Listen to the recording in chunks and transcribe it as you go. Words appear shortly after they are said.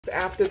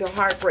After the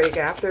heartbreak,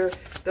 after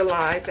the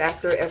lies,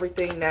 after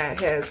everything that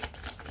has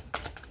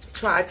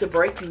tried to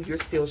break you, you're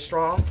still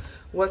strong.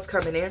 What's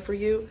coming in for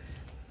you?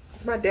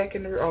 Is my deck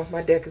in the, oh,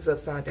 my deck is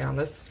upside down.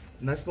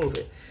 Let's move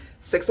it.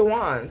 Six of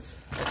Wands,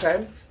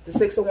 okay? The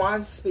Six of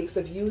Wands speaks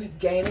of you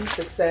gaining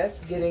success,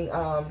 getting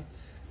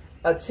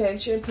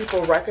attention,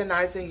 people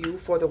recognizing you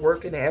for the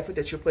work and the effort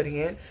that you're putting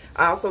in.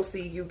 I also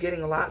see you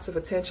getting lots of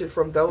attention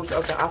from those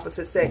of the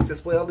opposite sex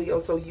as well,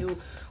 Leo. So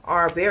you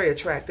are very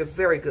attractive,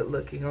 very good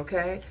looking,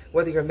 okay?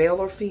 Whether you're male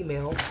or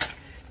female,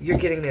 you're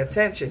getting the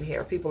attention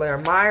here. People are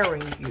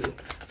admiring you.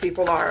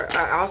 People are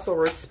also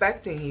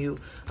respecting you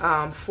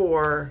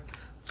for,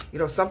 you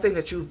know, something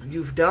that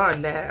you've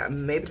done. That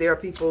maybe there are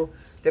people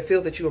that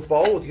feel that you're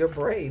bold, you're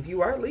brave.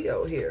 You are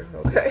Leo here,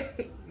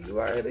 okay? You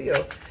are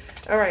Leo.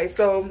 All right,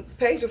 so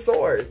Page of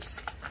Swords.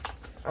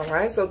 All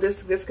right, so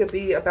this could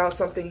be about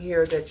something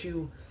here that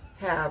you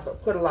have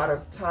put a lot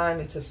of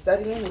time into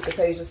studying with the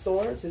Page of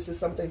Swords. This is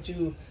something that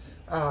you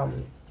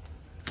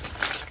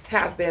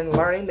have been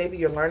learning. Maybe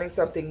you're learning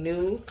something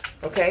new,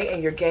 okay?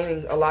 And you're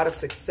gaining a lot of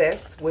success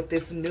with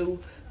this new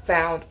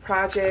found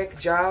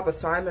project, job,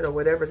 assignment, or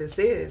whatever this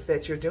is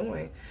that you're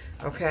doing,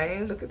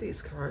 okay? Look at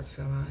these cards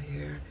fell out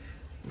here.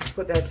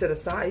 Put that to the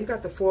side. You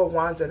got the Four of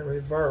Wands in the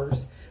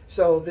reverse.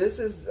 So this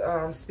is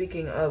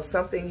speaking of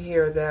something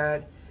here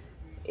that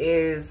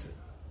is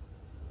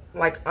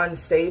like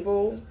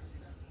unstable.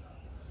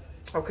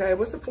 Okay,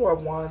 what's the Four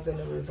of Wands in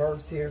the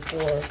reverse here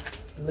for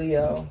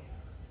Leo?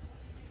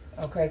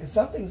 Okay, because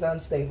something's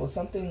unstable.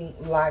 Something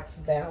lacks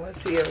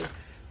balance here.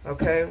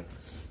 Okay,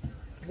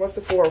 what's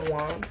the Four of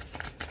Wands?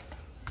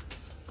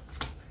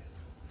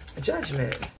 Judgment.